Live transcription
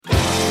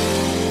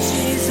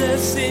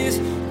Jesus is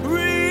real.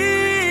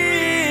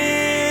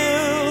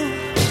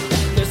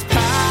 There's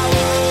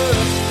power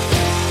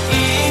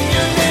in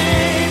your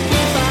name.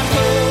 We find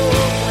hope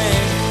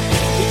when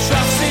we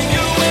trust in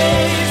your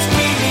ways.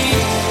 We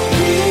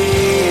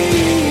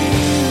believe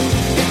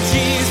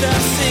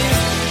Jesus is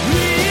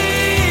real.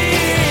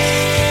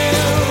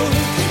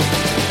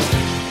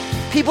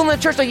 People in the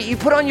church, like, you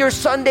put on your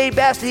Sunday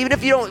best, and even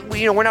if you don't,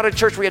 we're not a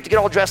church where you have to get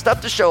all dressed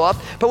up to show up,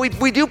 but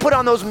we do put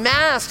on those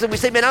masks, and we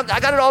say, man, I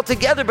got it all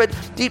together, but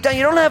deep down,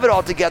 you don't have it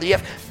all together. You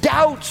have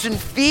doubts and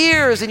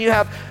fears, and you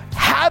have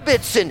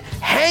habits and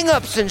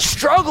hang-ups and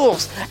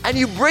struggles, and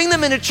you bring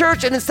them into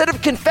church, and instead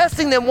of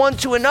confessing them one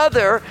to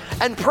another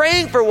and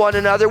praying for one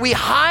another, we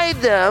hide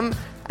them,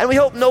 and we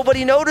hope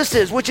nobody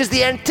notices, which is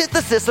the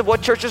antithesis of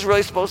what church is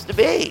really supposed to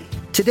be.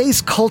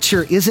 Today's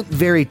culture isn't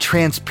very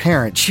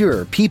transparent.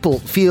 Sure, people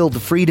feel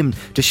the freedom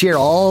to share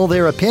all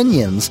their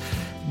opinions,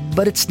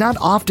 but it's not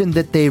often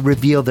that they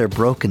reveal their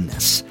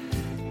brokenness.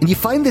 And you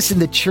find this in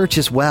the church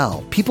as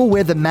well. People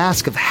wear the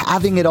mask of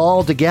having it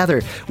all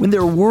together when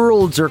their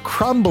worlds are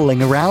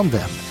crumbling around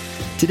them.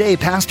 Today,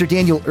 Pastor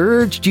Daniel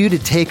urged you to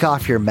take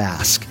off your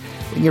mask.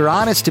 When you're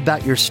honest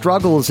about your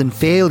struggles and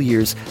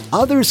failures,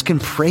 others can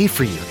pray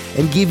for you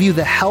and give you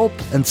the help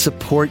and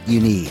support you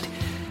need.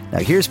 Now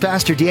here's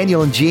Pastor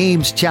Daniel in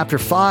James chapter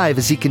 5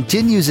 as he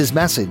continues his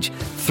message,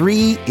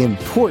 3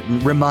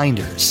 important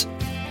reminders.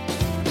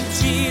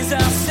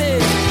 Jesus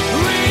is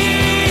real.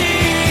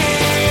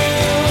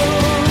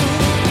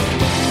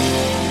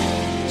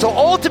 So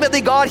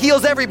ultimately, God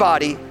heals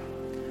everybody.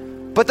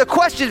 But the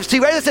question, see,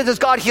 right, it says, does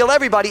God heal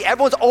everybody?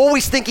 Everyone's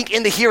always thinking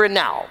in the here and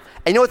now.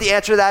 And you know what the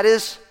answer to that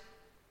is?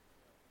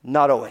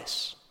 Not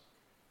always.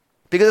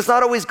 Because it's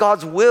not always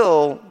God's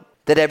will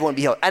that everyone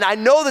be healed. And I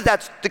know that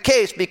that's the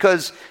case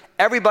because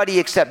everybody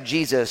except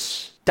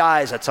Jesus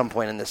dies at some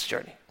point in this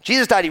journey.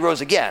 Jesus died, he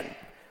rose again.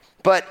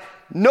 But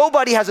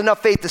nobody has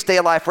enough faith to stay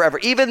alive forever.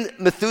 Even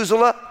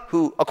Methuselah,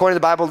 who, according to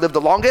the Bible, lived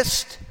the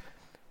longest,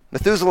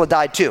 Methuselah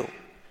died too.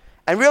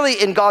 And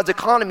really, in God's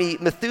economy,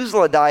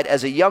 Methuselah died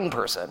as a young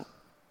person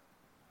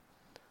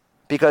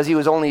because he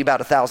was only about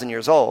 1,000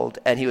 years old,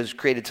 and he was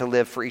created to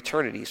live for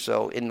eternity.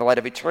 So in the light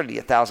of eternity,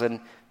 1,000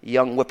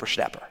 young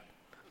whippersnapper.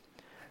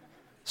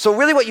 So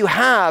really what you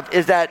have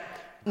is that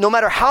no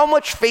matter how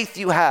much faith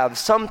you have,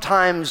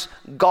 sometimes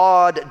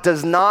God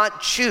does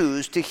not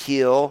choose to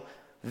heal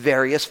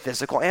various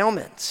physical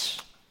ailments.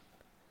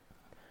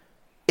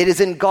 It is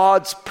in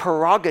God's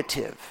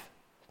prerogative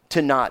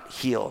to not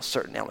heal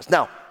certain ailments.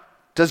 Now,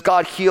 does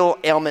God heal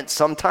ailments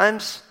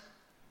sometimes?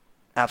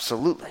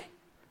 Absolutely.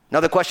 Now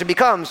the question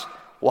becomes,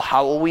 well,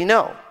 how will we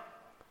know?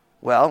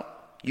 Well,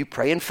 you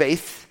pray in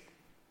faith,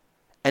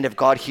 and if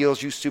God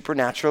heals you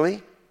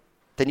supernaturally,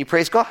 then you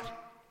praise God.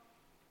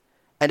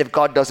 And if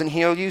God doesn't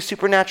heal you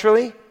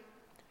supernaturally,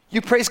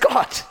 you praise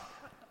God.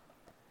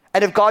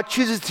 And if God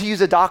chooses to use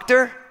a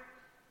doctor,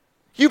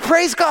 you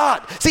praise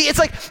God. See, it's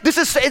like, this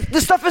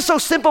stuff is so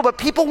simple, but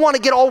people want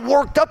to get all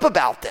worked up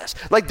about this.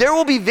 Like, there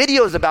will be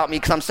videos about me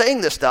because I'm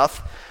saying this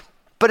stuff,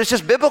 but it's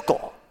just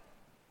biblical.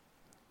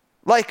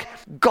 Like,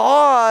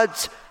 God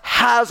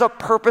has a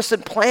purpose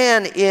and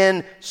plan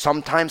in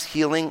sometimes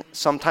healing,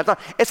 sometimes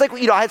not. It's like,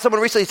 I had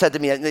someone recently said to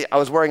me, I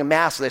was wearing a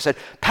mask, and they said,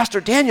 Pastor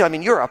Daniel,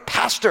 you're a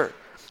pastor.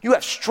 You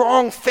have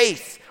strong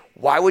faith.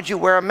 Why would you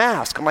wear a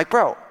mask? I'm like,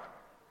 bro,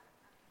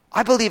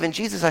 I believe in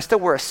Jesus. I still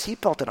wear a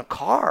seatbelt in a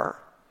car.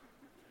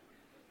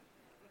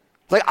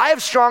 Like, I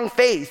have strong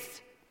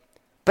faith,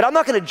 but I'm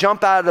not going to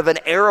jump out of an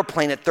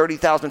airplane at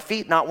 30,000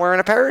 feet not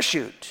wearing a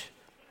parachute.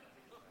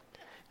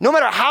 No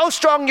matter how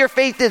strong your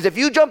faith is, if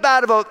you jump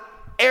out of an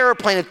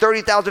airplane at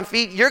 30,000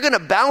 feet, you're going to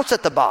bounce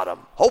at the bottom,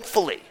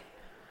 hopefully.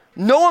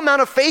 No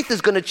amount of faith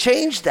is going to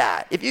change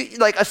that. If you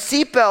like, a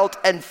seatbelt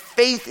and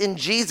faith in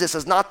Jesus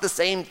is not the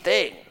same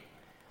thing.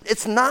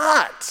 It's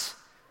not.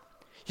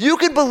 You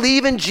can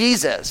believe in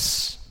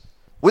Jesus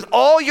with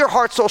all your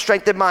heart, soul,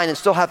 strength, and mind and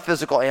still have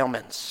physical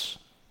ailments.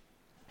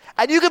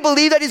 And you can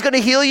believe that he's going to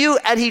heal you,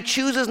 and he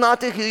chooses not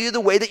to heal you the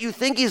way that you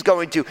think he's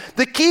going to.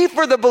 The key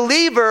for the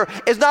believer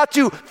is not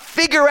to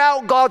figure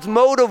out God's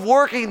mode of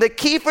working. The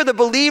key for the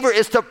believer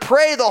is to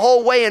pray the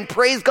whole way and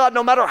praise God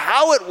no matter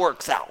how it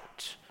works out.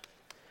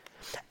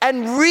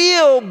 And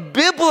real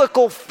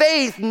biblical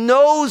faith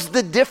knows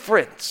the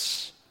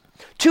difference.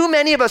 Too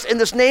many of us, in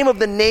this name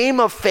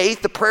of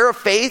faith, the prayer of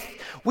faith,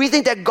 we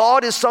think that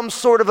God is some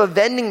sort of a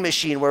vending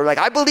machine where we're like,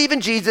 I believe in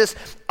Jesus,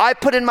 I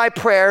put in my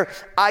prayer,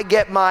 I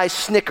get my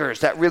Snickers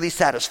that really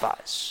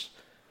satisfies.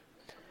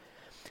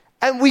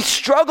 And we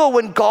struggle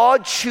when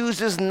God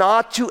chooses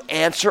not to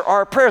answer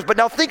our prayers. But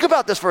now think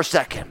about this for a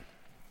second.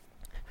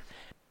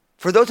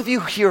 For those of you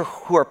here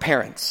who are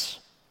parents,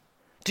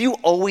 do you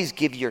always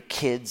give your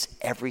kids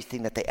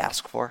everything that they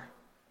ask for?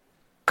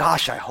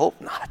 Gosh, I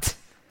hope not.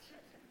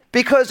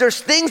 Because there's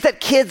things that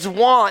kids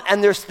want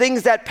and there's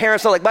things that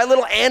parents are like. My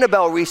little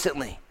Annabelle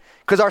recently,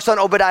 because our son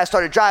Obadiah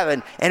started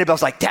driving,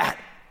 Annabelle's like, Dad,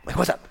 like,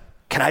 what's up?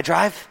 Can I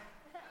drive?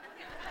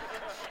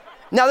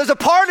 Now there's a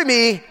part of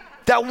me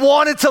that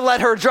wanted to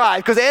let her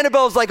drive because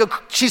Annabelle's like,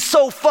 she's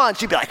so fun.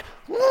 She'd be like,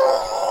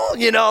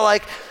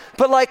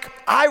 But like,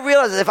 I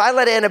realize that if I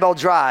let Annabelle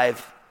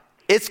drive,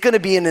 it's going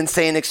to be an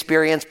insane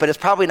experience, but it's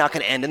probably not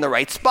going to end in the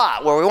right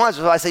spot where we want.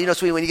 So I say,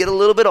 sweetie, when you get a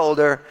little bit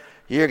older,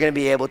 you're going to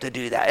be able to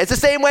do that. It's the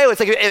same way. It's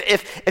like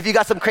if you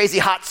got some crazy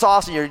hot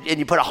sauce and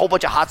you put a whole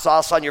bunch of hot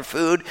sauce on your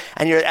food,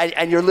 and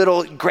your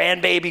little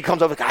grandbaby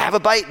comes over, I have a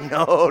bite.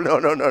 No.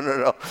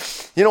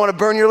 You don't want to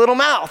burn your little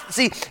mouth.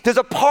 See, there's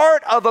a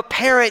part of a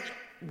parent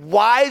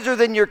wiser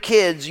than your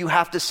kids. You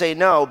have to say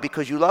no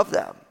because you love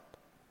them.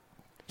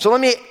 So let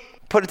me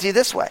put it to you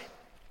this way.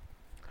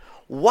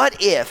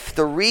 What if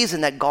the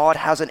reason that God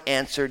hasn't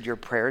answered your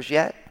prayers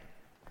yet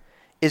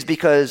is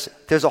because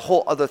there's a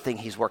whole other thing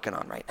he's working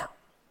on right now?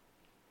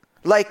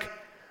 Like,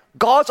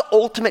 God's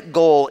ultimate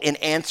goal in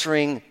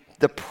answering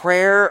the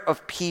prayer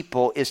of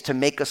people is to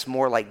make us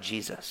more like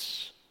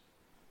Jesus.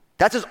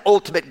 That's his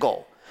ultimate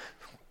goal.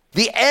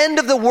 The end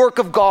of the work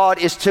of God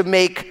is to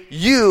make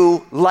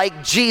you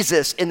like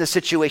Jesus in the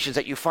situations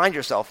that you find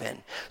yourself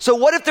in. So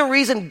what if the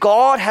reason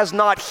God has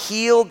not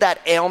healed that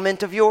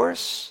ailment of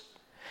yours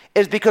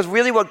is because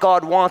really what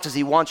God wants is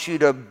he wants you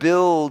to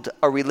build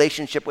a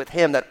relationship with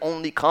him that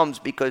only comes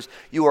because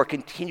you are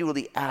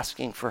continually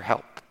asking for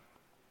help.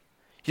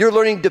 You're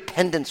learning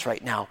dependence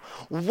right now.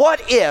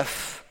 What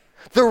if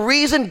the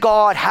reason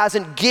God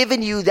hasn't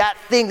given you that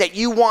thing that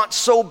you want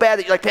so bad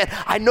that you're like, man,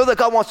 I know that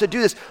God wants to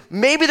do this.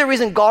 Maybe the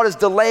reason God is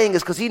delaying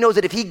is because he knows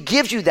that if he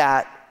gives you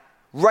that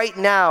right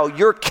now,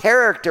 your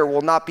character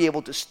will not be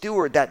able to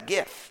steward that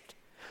gift.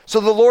 So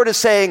the Lord is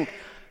saying,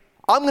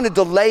 I'm going to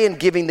delay in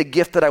giving the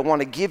gift that I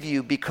want to give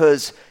you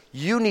because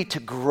you need to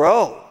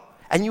grow.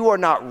 And you are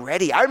not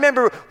ready. I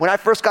remember when I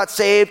first got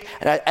saved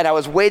and I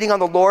was waiting on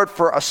the Lord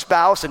for a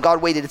spouse, and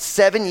God waited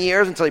 7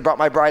 years until he brought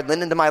my bride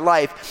Lynn into my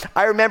life.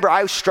 I remember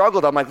I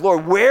struggled. I'm like,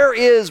 Lord, where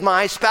is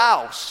my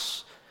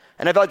spouse?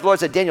 And I felt like the Lord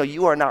said, Daniel,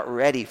 you are not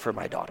ready for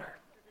my daughter.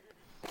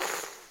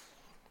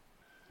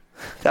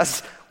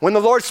 That's when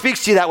the Lord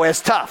speaks to you that way,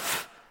 it's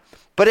tough.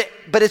 But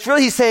it's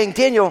really he's saying,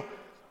 Daniel,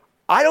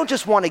 I don't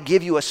just want to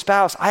give you a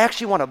spouse. I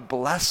actually want to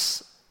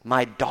bless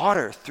my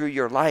daughter through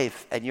your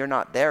life, and you're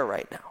not there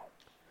right now.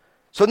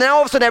 So now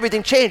all of a sudden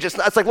everything changes.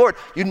 It's like, Lord,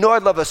 you know I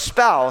love a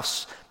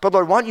spouse, but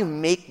Lord, why don't you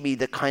make me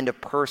the kind of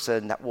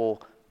person that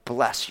will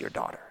bless your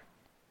daughter?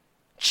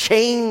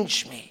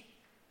 Change me.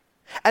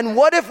 And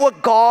what if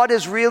what God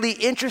is really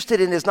interested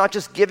in is not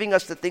just giving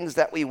us the things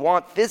that we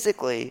want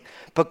physically,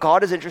 but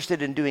God is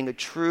interested in doing a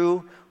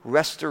true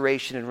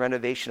restoration and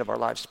renovation of our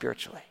lives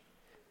spiritually?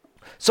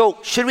 So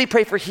should we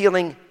pray for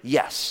healing?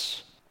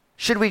 Yes.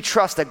 Should we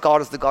trust that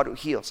God is the God who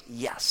heals?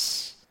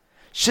 Yes.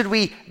 Should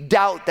we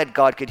doubt that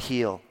God could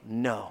heal?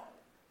 No.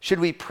 Should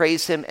we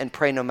praise him and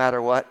pray no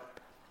matter what?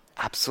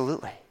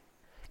 Absolutely.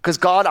 Because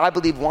God, I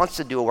believe, wants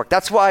to do a work.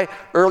 That's why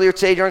earlier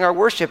today during our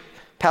worship,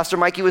 Pastor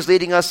Mikey was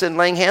leading us in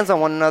laying hands on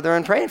one another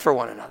and praying for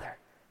one another,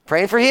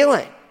 praying for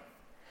healing.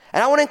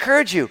 And I want to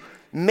encourage you,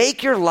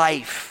 make your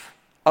life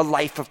a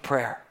life of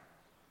prayer.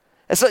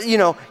 And so,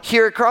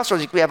 here at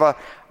Crossroads, we have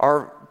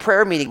our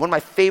prayer meeting. One of my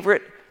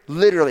favorite,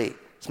 literally,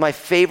 it's my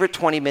favorite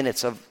 20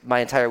 minutes of my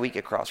entire week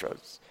at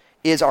Crossroads.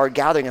 Is our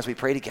gathering as we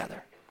pray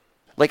together.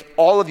 Like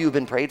all of you have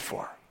been prayed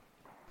for.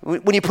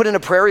 When you put in a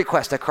prayer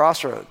request at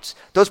Crossroads,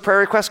 those prayer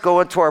requests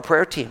go into our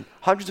prayer team.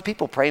 Hundreds of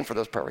people praying for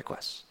those prayer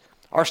requests.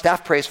 Our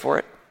staff prays for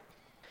it.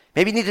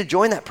 Maybe you need to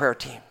join that prayer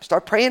team.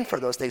 Start praying for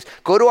those things.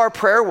 Go to our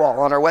prayer wall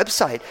on our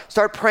website.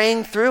 Start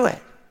praying through it.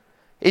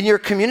 In your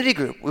community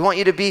group, we want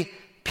you to be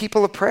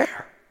people of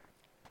prayer.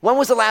 When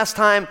was the last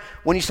time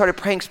when you started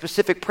praying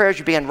specific prayers,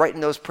 you began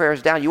writing those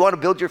prayers down? You want to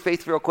build your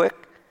faith real quick?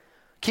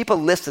 Keep a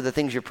list of the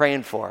things you're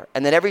praying for.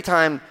 And then every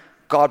time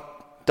God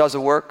does a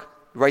work,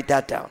 write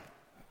that down.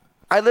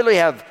 I literally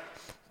have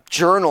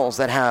journals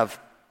that have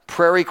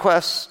prayer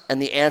requests and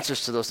the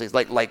answers to those things,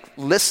 like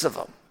lists of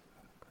them.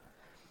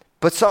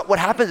 But so what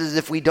happens is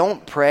if we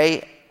don't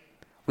pray,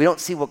 we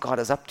don't see what God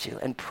is up to.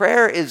 And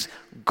prayer is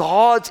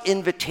God's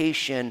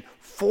invitation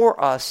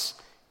for us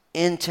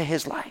into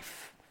his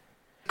life.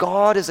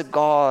 God is a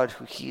God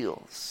who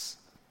heals,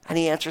 and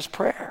he answers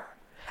prayer.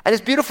 And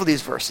it's beautiful,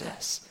 these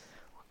verses.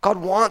 God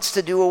wants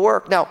to do a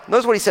work. Now,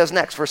 notice what he says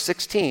next, verse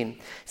 16. It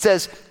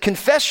says,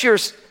 confess your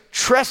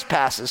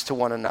trespasses to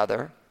one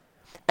another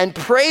and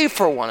pray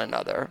for one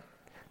another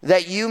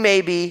that you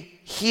may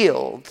be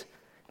healed.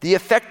 The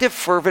effective,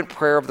 fervent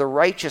prayer of the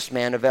righteous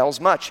man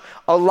avails much.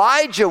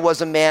 Elijah was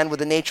a man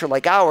with a nature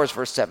like ours,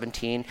 verse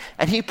 17,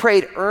 and he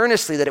prayed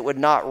earnestly that it would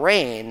not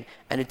rain,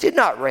 and it did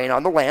not rain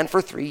on the land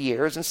for 3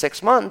 years and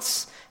 6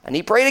 months. And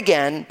he prayed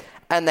again,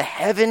 and the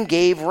heaven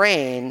gave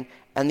rain,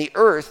 and the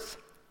earth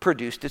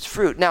produced its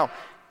fruit. Now,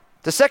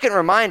 the second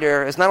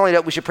reminder is not only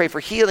that we should pray for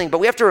healing, but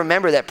we have to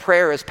remember that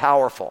prayer is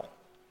powerful.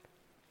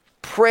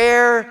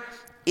 Prayer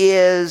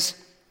is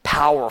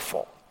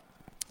powerful.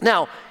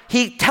 Now,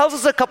 he tells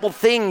us a couple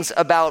things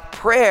about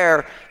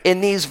prayer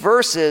in these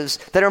verses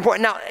that are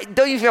important. Now,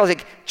 don't you feel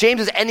like James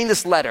is ending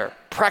this letter,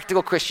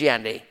 practical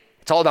Christianity.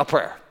 It's all about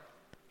prayer.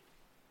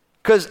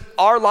 Because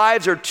our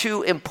lives are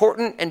too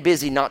important and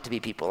busy not to be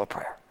people of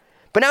prayer.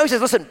 But now he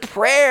says, listen,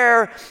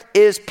 prayer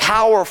is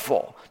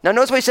powerful. Now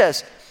notice what he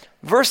says.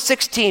 verse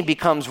 16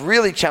 becomes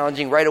really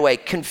challenging right away.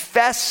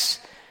 Confess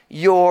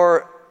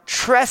your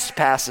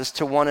trespasses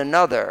to one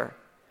another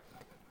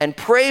and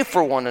pray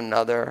for one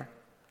another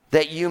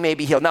that you may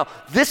be healed. Now,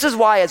 this is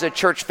why as a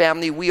church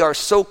family, we are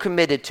so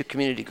committed to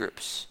community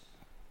groups.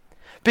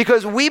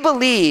 Because we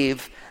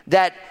believe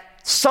that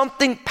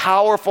something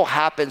powerful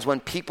happens when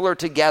people are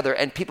together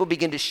and people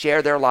begin to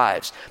share their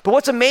lives. But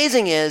what's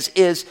amazing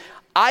is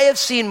I have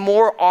seen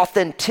more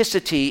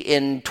authenticity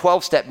in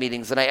 12-step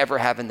meetings than I ever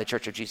have in the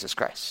Church of Jesus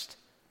Christ.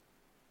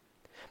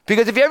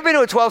 Because if you've ever been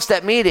to a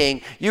 12-step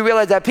meeting, you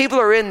realize that people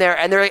are in there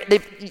and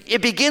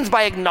it begins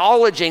by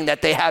acknowledging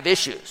that they have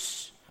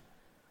issues,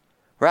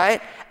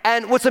 right?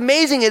 And what's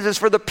amazing is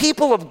for the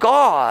people of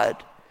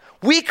God,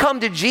 we come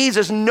to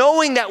Jesus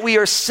knowing that we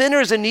are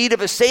sinners in need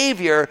of a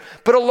Savior,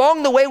 but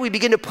along the way we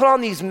begin to put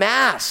on these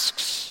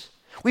masks.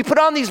 We put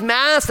on these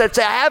masks that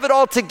say, I have it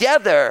all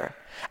together.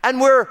 And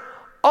we're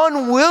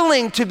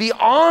unwilling to be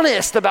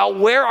honest about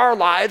where our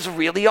lives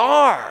really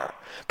are.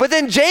 But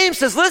then James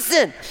says,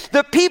 listen,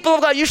 the people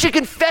of God, you should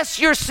confess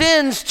your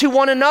sins to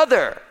one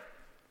another.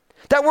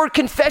 That word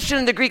confession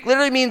in the Greek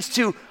literally means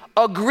to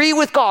agree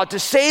with God, to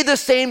say the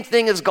same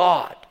thing as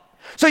God.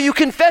 So you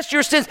confess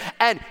your sins,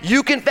 and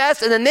you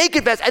confess, and then they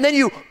confess, and then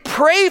you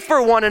pray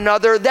for one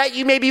another that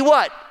you may be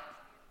what?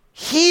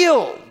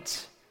 Healed.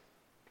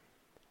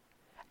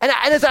 And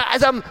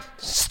as I'm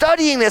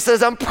studying this,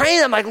 as I'm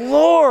praying, I'm like,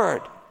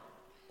 Lord,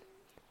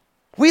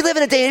 we live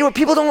in a day where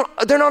people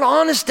they're not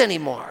honest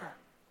anymore.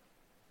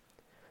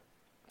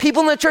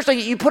 People in the church, like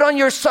you put on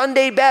your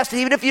Sunday best,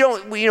 and even if you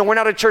don't, we're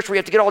not a church where you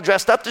have to get all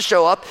dressed up to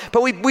show up,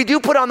 but we do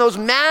put on those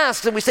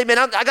masks and we say, man,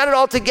 I got it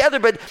all together,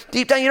 but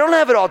deep down you don't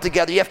have it all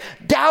together. You have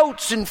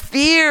doubts and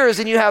fears,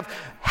 and you have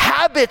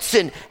habits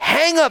and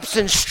hang-ups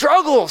and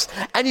struggles,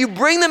 and you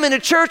bring them into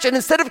church, and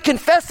instead of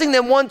confessing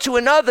them one to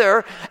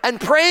another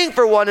and praying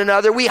for one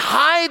another, we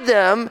hide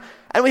them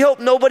and we hope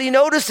nobody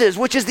notices,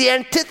 which is the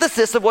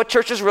antithesis of what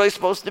church is really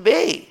supposed to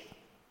be.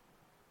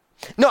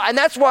 No, and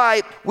that's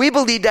why we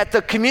believe that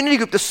the community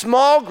group, the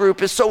small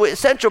group, is so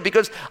essential,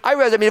 because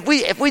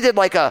if we did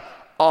like a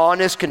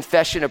honest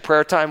confession of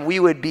prayer time, we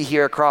would be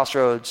here at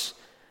Crossroads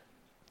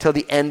till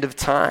the end of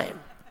time.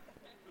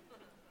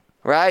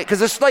 Right? Because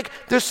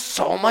there's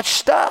so much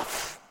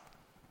stuff.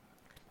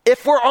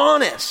 If we're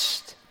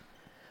honest.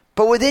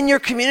 But within your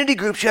community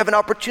groups, you have an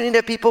opportunity to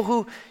have people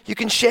who you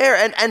can share.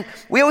 And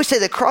we always say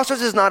that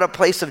Crossroads is not a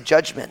place of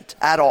judgment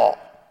at all.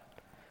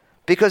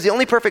 Because the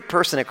only perfect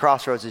person at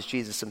Crossroads is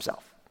Jesus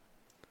himself.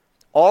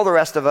 All the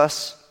rest of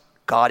us,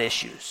 God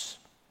issues.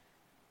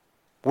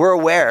 We're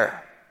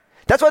aware.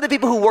 That's why the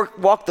people who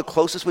walk the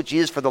closest with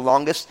Jesus for the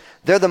longest,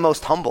 they're the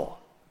most humble.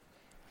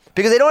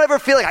 Because they don't ever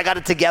feel like, I got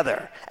it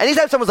together.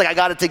 Anytime someone's like, I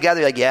got it together,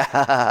 you're like,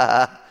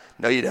 yeah,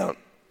 no you don't.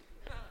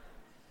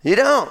 You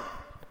don't.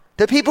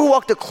 The people who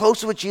walk the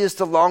closest with Jesus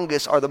the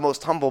longest are the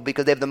most humble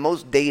because they have the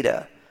most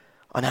data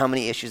on how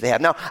many issues they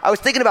have. Now, I was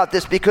thinking about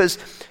this because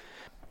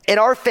in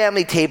our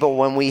family table,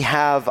 when we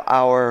have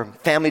our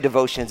family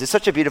devotions, it's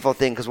such a beautiful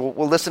thing because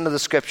we'll listen to the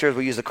scriptures.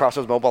 We'll use the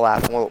Crossroads mobile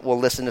app, and we'll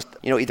listen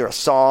to either a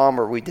psalm,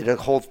 or we did a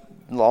whole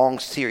long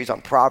series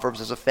on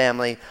Proverbs as a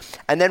family.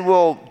 And then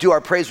we'll do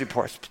our praise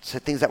reports, so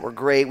things that were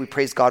great. We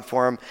praise God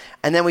for them.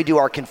 And then we do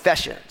our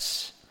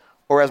confessions.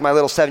 Or as my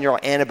little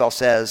 7-year-old Annabelle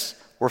says,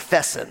 we're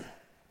fessin'.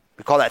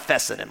 We call that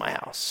fessin' in my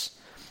house.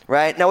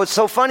 Right? Now what's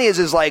so funny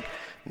is like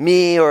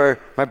me or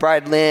my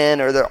bride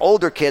Lynn or the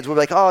older kids will be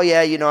like, oh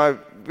yeah, I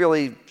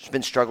really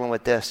been struggling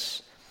with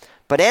this.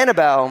 But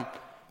Annabelle,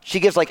 she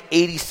gives like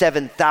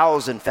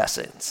 87,000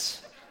 fessins.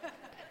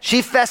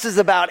 She fesses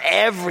about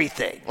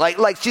everything.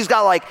 Like she's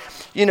got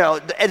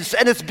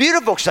and it's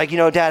beautiful. She's like,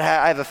 Dad,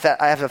 I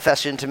have a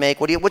fessin to make.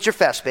 What's your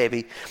fest,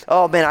 baby?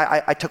 Oh man,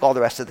 I took all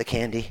the rest of the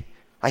candy.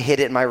 I hid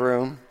it in my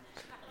room.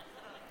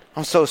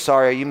 I'm so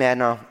sorry. Are you mad?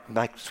 No. I'm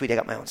like, sweetie, I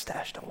got my own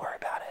stash. Don't worry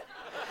about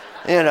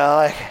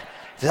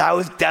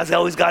it. Dad's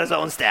always got his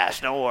own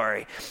stash. Don't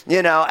worry.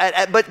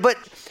 But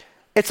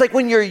it's like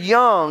when you're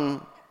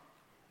young,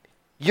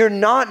 you're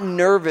not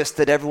nervous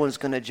that everyone's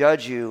going to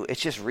judge you.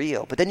 It's just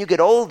real. But then you get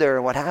older,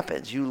 and what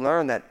happens? You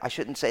learn that I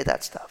shouldn't say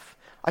that stuff.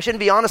 I shouldn't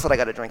be honest that I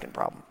got a drinking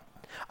problem.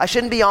 I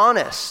shouldn't be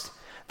honest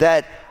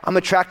that I'm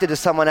attracted to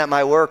someone at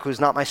my work who's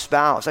not my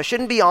spouse. I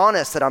shouldn't be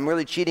honest that I'm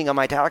really cheating on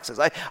my taxes.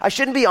 I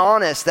shouldn't be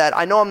honest that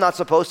I know I'm not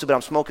supposed to, but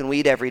I'm smoking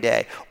weed every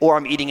day, or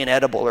I'm eating an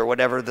edible, or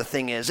whatever the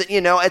thing is.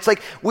 It's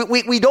like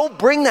we don't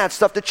bring that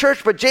stuff to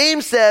church, but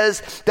James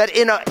says that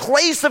in a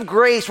place of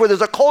grace where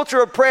there's a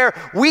culture of prayer,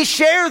 we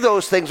share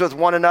those things with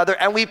one another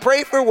and we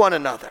pray for one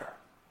another.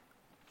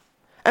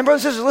 And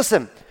brothers and sisters,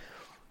 listen,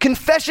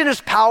 confession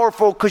is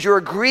powerful because you're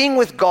agreeing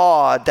with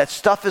God that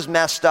stuff is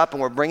messed up and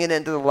we're bringing it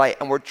into the light,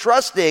 and we're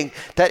trusting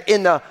that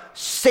in the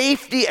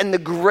safety and the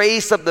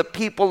grace of the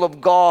people of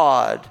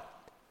God,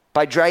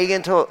 by dragging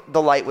into the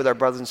light with our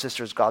brothers and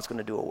sisters, God's going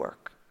to do a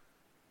work.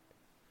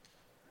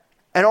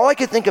 And all I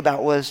could think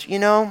about was,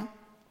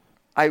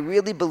 I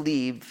really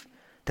believe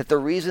that the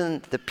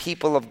reason the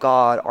people of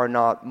God are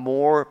not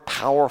more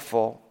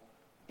powerful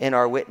in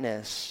our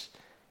witness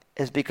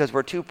is because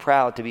we're too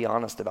proud to be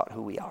honest about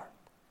who we are.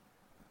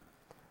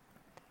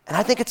 And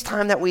I think it's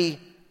time that we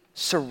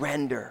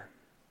surrender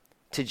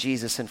to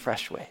Jesus in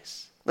fresh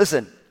ways.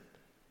 Listen,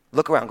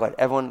 look around. Go ahead.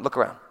 Everyone, look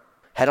around.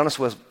 Head on a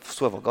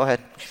swivel. Go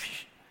ahead.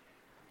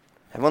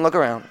 Everyone look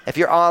around. If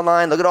you're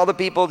online, look at all the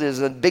people. There's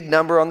a big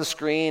number on the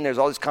screen. There's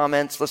all these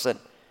comments. Listen,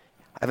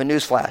 I have a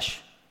news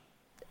flash.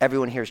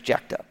 Everyone here is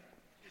jacked up.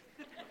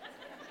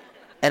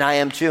 And I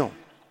am too.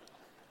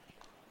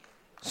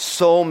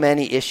 So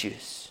many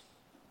issues.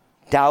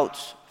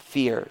 Doubts,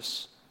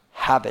 fears,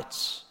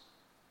 habits,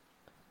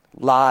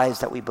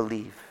 lies that we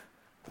believe,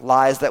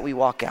 lies that we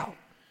walk out,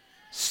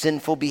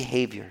 sinful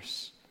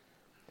behaviors,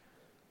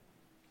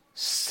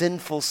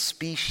 sinful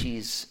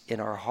species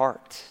in our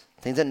heart,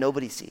 things that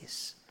nobody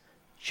sees,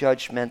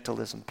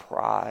 judgmentalism,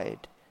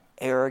 pride,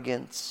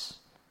 arrogance.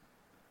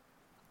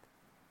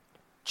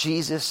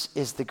 Jesus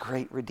is the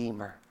great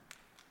Redeemer.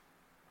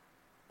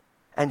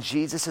 And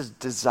Jesus is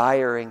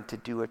desiring to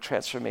do a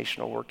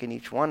transformational work in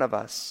each one of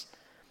us,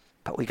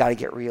 but we got to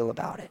get real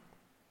about it.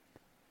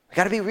 We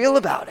got to be real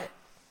about it.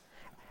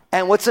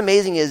 And what's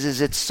amazing is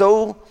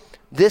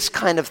this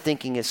kind of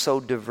thinking is so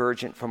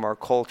divergent from our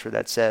culture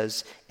that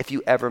says, if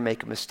you ever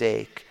make a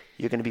mistake,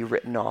 you're going to be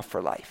written off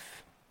for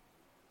life.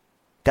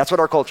 That's what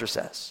our culture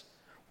says.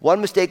 One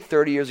mistake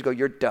 30 years ago,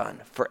 you're done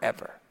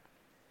forever.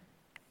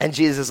 And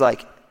Jesus is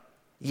like,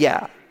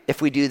 yeah,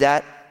 if we do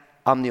that,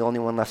 I'm the only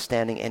one left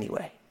standing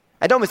anyway.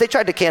 I don't miss, they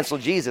tried to cancel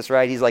Jesus,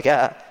 right? He's like,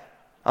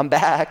 I'm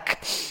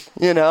back,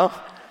 But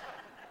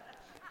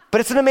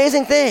it's an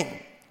amazing thing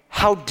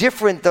how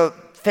different the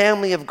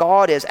family of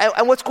God is.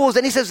 And what's cool is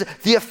then he says,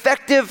 the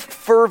effective,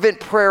 fervent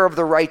prayer of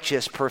the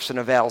righteous person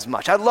avails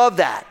much. I love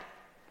that.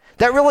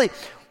 That really,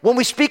 when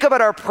we speak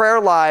about our prayer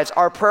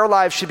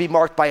lives should be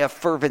marked by a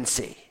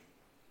fervency.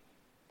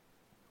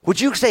 Would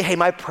you say, hey,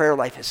 my prayer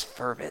life is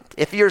fervent?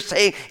 If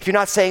you're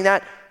not saying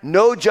that,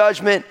 no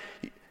judgment,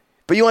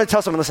 but you want to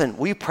tell someone, listen,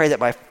 will you pray that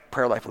my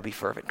prayer life will be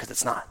fervent? Because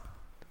it's not.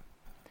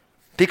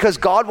 Because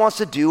God wants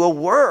to do a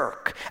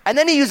work. And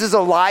then he uses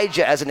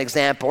Elijah as an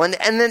example. And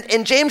then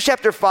in James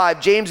chapter 5,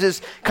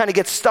 James kind of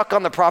gets stuck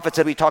on the prophets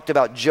that we talked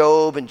about,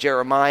 Job and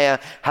Jeremiah.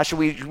 How should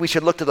we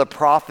should look to the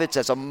prophets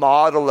as a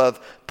model of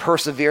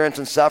perseverance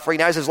and suffering.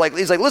 Now he's like,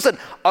 listen,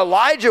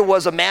 Elijah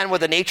was a man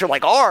with a nature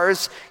like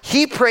ours.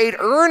 He prayed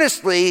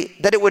earnestly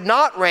that it would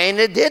not rain.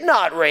 It did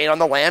not rain on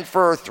the land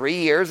for 3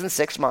 years and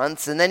 6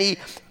 months. And then he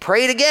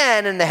prayed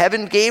again, and the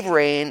heaven gave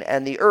rain,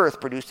 and the earth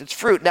produced its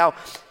fruit. Now,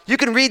 you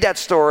can read that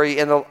story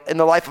in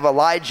the life of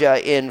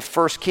Elijah in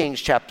 1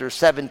 Kings chapter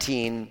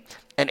 17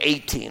 and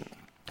 18.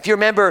 If you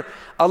remember,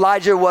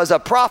 Elijah was a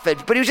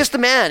prophet, but he was just a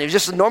man. He was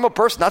just a normal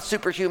person, not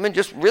superhuman,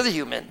 just really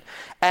human.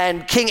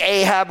 And King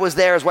Ahab was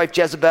there, his wife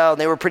Jezebel, and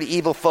they were pretty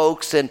evil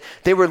folks, and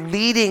they were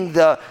leading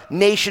the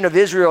nation of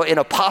Israel in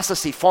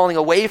apostasy, falling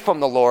away from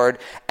the Lord.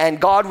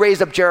 And God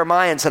raised up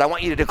Jeremiah and said, I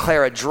want you to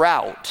declare a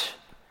drought.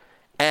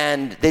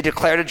 And they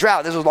declared a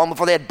drought. This was long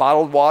before they had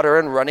bottled water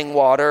and running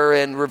water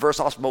and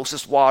reverse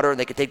osmosis water, and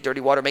they could take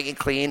dirty water, make it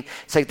clean.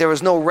 It's like there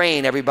was no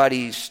rain.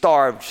 Everybody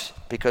starved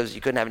because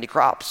you couldn't have any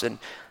crops. And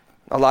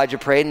Elijah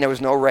prayed, and there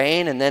was no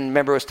rain. And then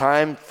remember, it was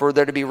time for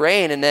there to be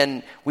rain. And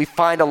then we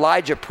find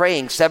Elijah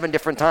praying 7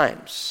 different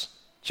times.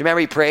 Do you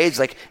remember he prays?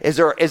 Like, is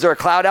there a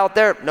cloud out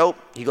there? Nope.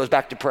 He goes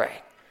back to pray.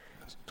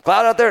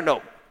 Cloud out there?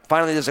 Nope.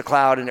 Finally, there's a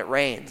cloud and it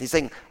rains. He's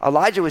saying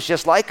Elijah was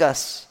just like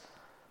us.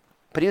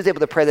 But he was able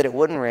to pray that it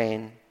wouldn't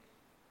rain,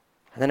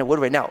 and then it would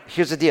rain. Now,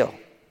 here's the deal.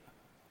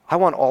 I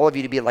want all of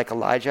you to be like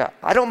Elijah.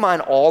 I don't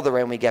mind all the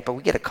rain we get, but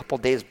we get a couple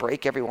days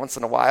break every once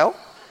in a while.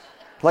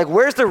 Like,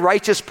 where's the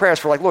righteous prayers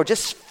for, like, Lord,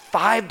 just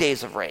 5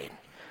 days of rain.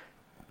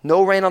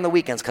 No rain on the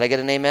weekends. Can I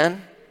get an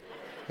amen?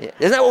 Yeah.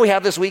 Isn't that what we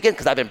have this weekend?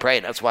 Because I've been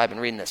praying. That's why I've been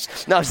reading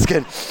this. No, I'm just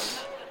kidding.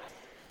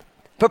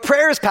 But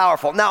prayer is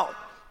powerful. Now,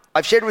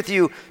 I've shared with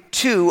you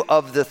 2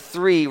 of the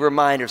 3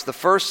 reminders. The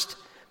first,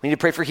 we need to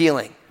pray for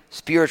healing.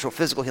 Spiritual,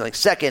 physical healing.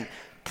 Second,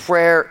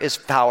 prayer is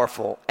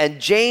powerful.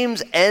 And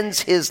James ends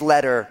his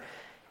letter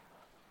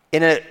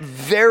in a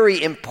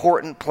very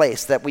important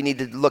place that we need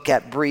to look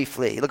at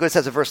briefly. Look what it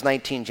says in verse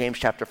 19, James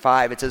chapter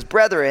 5. It says,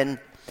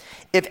 Brethren,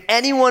 if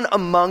anyone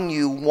among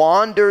you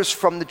wanders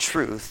from the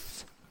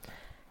truth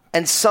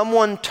and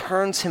someone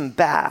turns him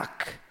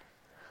back,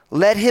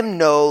 let him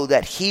know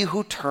that he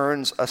who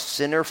turns a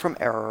sinner from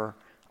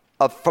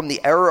the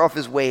error of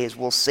his ways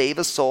will save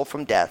a soul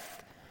from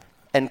death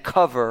and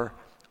cover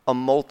a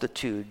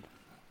multitude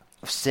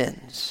of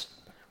sins.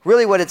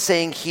 Really what it's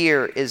saying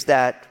here is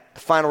that, the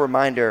final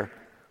reminder,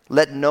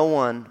 let no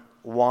one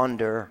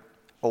wander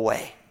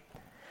away.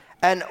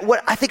 And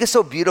what I think is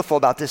so beautiful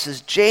about this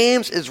is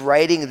James is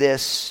writing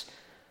this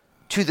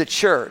to the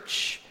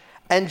church.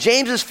 And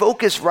James's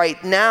focus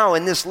right now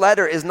in this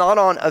letter is not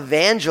on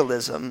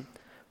evangelism,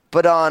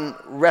 but on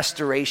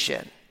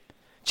restoration.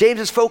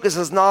 James's focus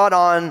is not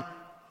on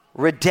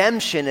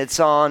redemption,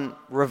 it's on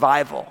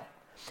revival.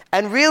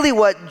 And really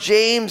what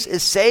James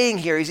is saying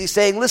here is he's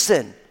saying,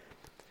 listen,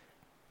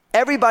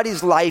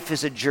 everybody's life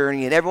is a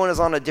journey and everyone is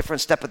on a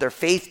different step of their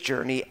faith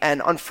journey.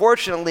 And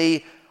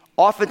unfortunately,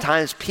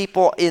 oftentimes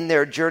people in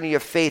their journey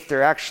of faith,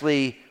 they're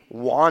actually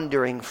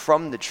wandering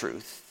from the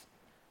truth.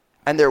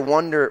 and they're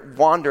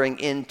wandering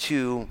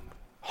into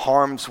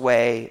harm's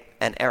way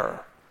and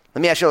error.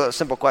 Let me ask you a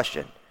simple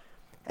question.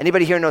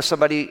 Anybody here know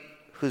somebody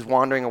who's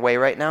wandering away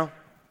right now?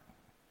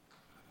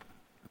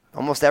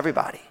 Almost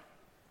everybody.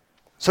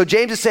 So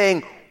James is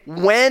saying,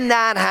 when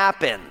that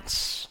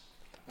happens,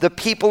 the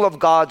people of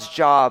God's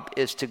job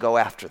is to go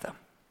after them.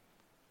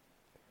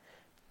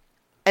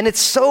 And it's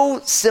so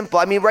simple.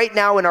 I mean, right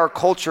now in our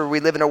culture, we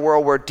live in a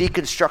world where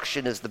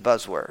deconstruction is the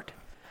buzzword.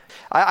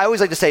 I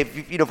always like to say,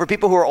 for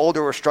people who are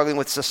older or struggling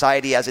with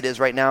society as it is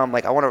right now,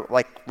 I want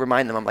to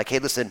remind them, hey,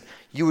 listen,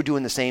 you were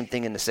doing the same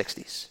thing in the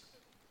 60s.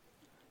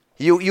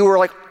 You were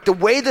like, the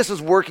way this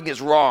is working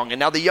is wrong. And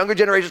now the younger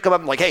generations come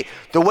up and hey,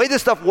 the way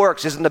this stuff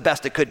works isn't the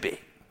best it could be.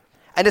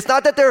 And it's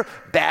not that they're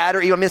bad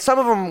or evil. Some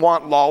of them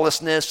want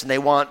lawlessness and they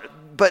want,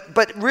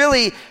 but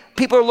really,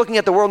 people are looking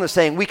at the world and they're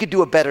saying, we could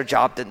do a better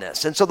job than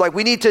this. And so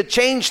we need to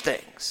change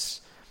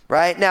things,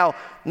 right? Now,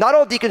 not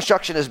all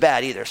deconstruction is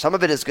bad either. Some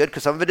of it is good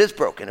because some of it is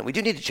broken and we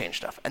do need to change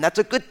stuff. And that's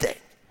a good thing,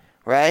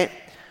 right?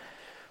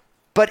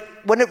 But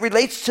when it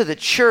relates to the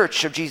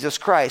church of Jesus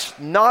Christ,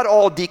 not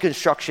all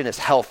deconstruction is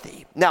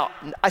healthy. Now,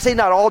 I say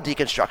not all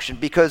deconstruction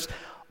because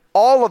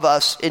all of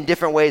us in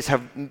different ways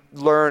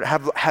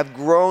have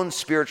grown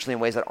spiritually in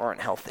ways that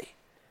aren't healthy.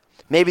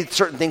 Maybe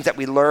certain things that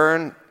we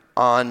learn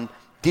on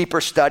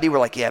deeper study, we're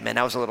like, yeah, man,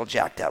 that was a little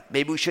jacked up.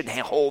 Maybe we shouldn't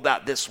hold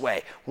that this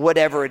way,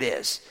 whatever it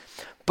is.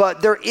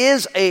 But there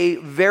is a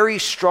very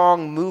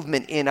strong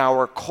movement in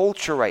our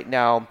culture right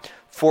now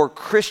for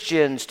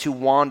Christians to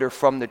wander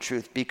from the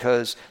truth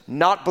because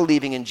not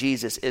believing in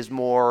Jesus is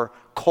more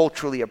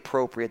culturally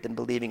appropriate than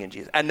believing in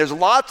Jesus. And there's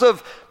lots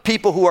of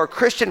people who are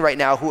Christian right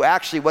now who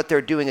actually what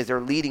they're doing is they're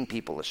leading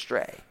people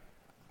astray.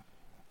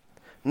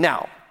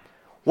 Now,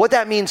 what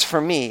that means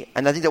for me,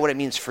 and I think that what it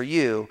means for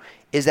you,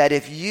 is that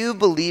if you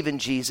believe in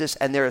Jesus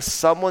and there is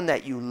someone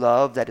that you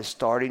love that is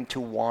starting to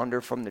wander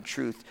from the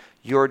truth,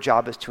 your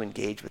job is to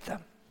engage with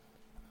them,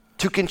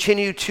 to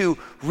continue to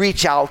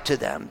reach out to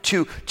them,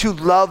 to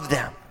love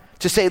them,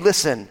 to say,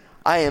 listen,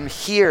 I am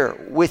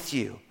here with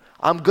you.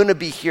 I'm going to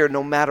be here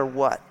no matter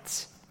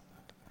what.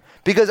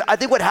 Because I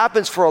think what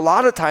happens for a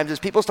lot of times is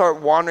people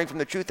start wandering from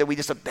the truth and we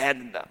just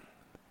abandon them.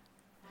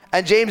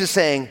 And James is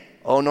saying,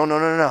 oh,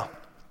 no.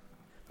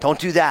 Don't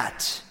do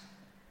that.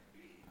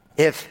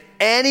 If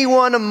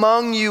anyone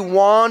among you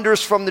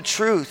wanders from the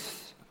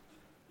truth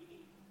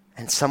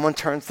and someone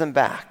turns them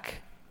back,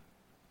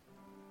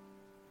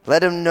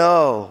 let him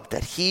know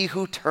that he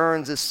who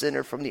turns a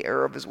sinner from the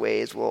error of his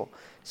ways will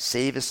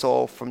save his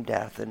soul from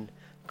death and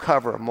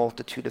cover a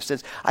multitude of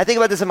sins. I think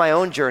about this in my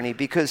own journey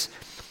because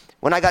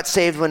when I got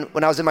saved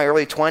when I was in my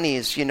early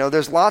 20s,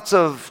 there's lots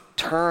of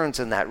turns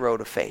in that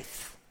road of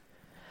faith.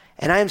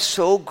 And I am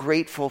so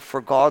grateful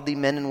for godly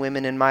men and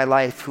women in my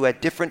life who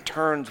at different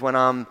turns when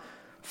I'm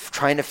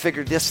trying to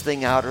figure this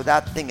thing out or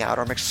that thing out,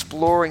 or I'm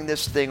exploring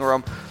this thing, or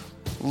I'm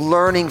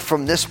learning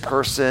from this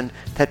person,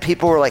 that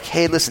people were like,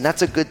 hey, listen,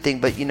 that's a good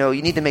thing, but you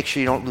need to make sure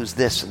you don't lose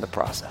this in the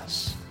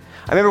process.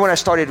 I remember when I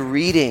started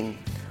reading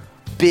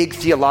big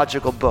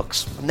theological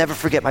books. I'll never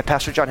forget my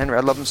pastor, John Henry.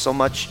 I love him so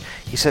much.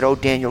 He said, oh,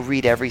 Daniel,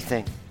 read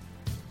everything.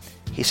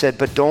 He said,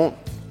 but don't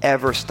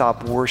ever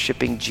stop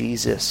worshiping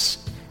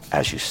Jesus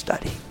as you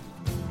study.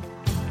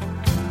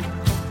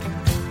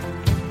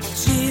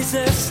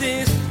 Jesus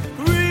is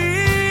real.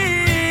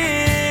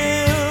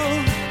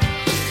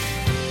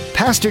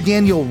 Pastor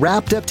Daniel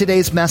wrapped up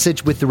today's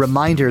message with the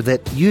reminder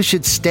that you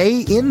should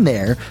stay in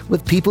there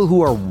with people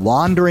who are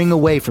wandering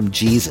away from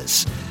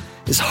Jesus.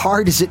 As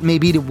hard as it may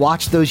be to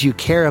watch those you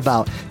care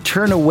about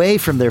turn away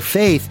from their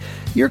faith,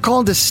 you're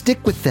called to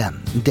stick with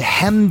them and to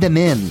hem them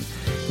in.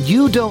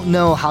 You don't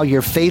know how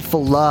your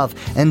faithful love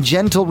and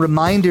gentle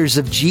reminders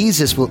of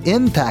Jesus will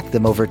impact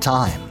them over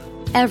time.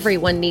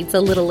 Everyone needs a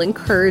little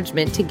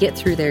encouragement to get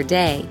through their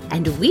day,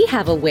 and we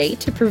have a way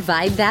to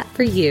provide that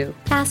for you.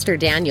 Pastor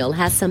Daniel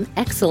has some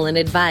excellent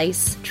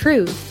advice,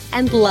 truth,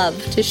 and love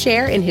to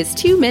share in his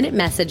 2-minute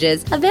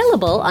messages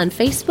available on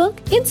Facebook,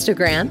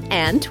 Instagram,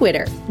 and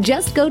Twitter.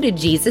 Just go to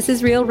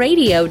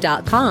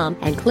JesusIsRealRadio.com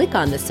and click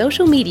on the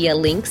social media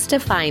links to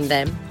find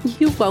them.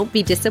 You won't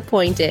be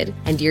disappointed,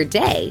 and your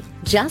day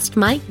just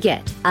might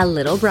get a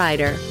little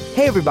brighter.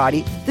 Hey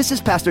everybody, this is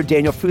Pastor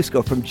Daniel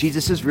Fusco from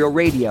Jesus is Real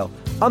Radio.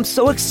 I'm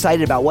so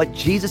excited about what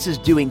Jesus is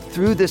doing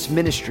through this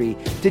ministry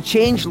to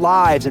change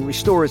lives and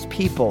restore his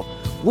people.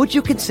 Would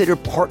you consider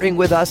partnering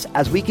with us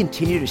as we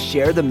continue to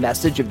share the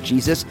message of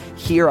Jesus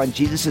here on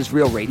Jesus is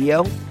Real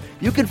Radio?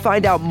 You can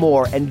find out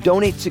more and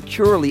donate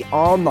securely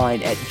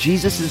online at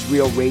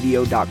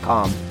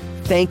JesusIsRealRadio.com.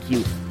 Thank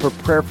you for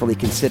prayerfully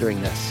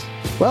considering this.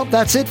 Well,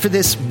 that's it for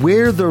this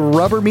Where the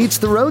Rubber Meets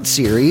the Road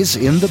series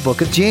in the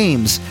book of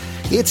James.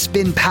 It's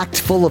been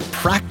packed full of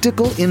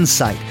practical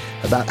insight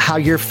about how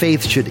your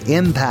faith should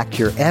impact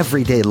your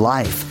everyday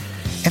life.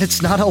 And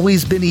it's not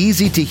always been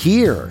easy to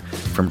hear.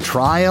 From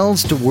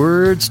trials to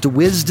words to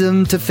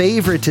wisdom to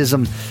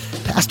favoritism,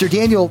 Pastor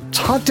Daniel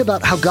talked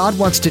about how God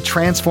wants to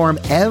transform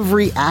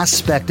every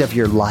aspect of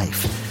your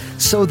life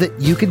so that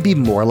you can be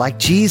more like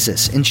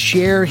Jesus and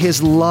share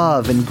his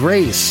love and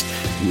grace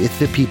with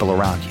the people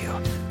around you.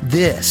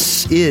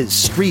 This is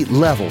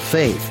street-level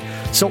faith.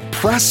 So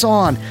press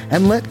on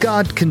and let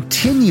God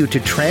continue to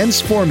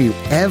transform you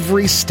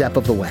every step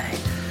of the way.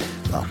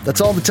 Well,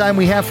 that's all the time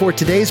we have for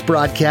today's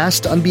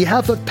broadcast. On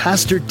behalf of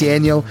Pastor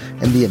Daniel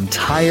and the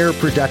entire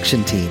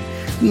production team,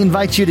 we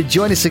invite you to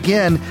join us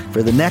again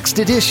for the next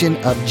edition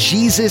of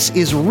Jesus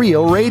is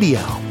Real Radio.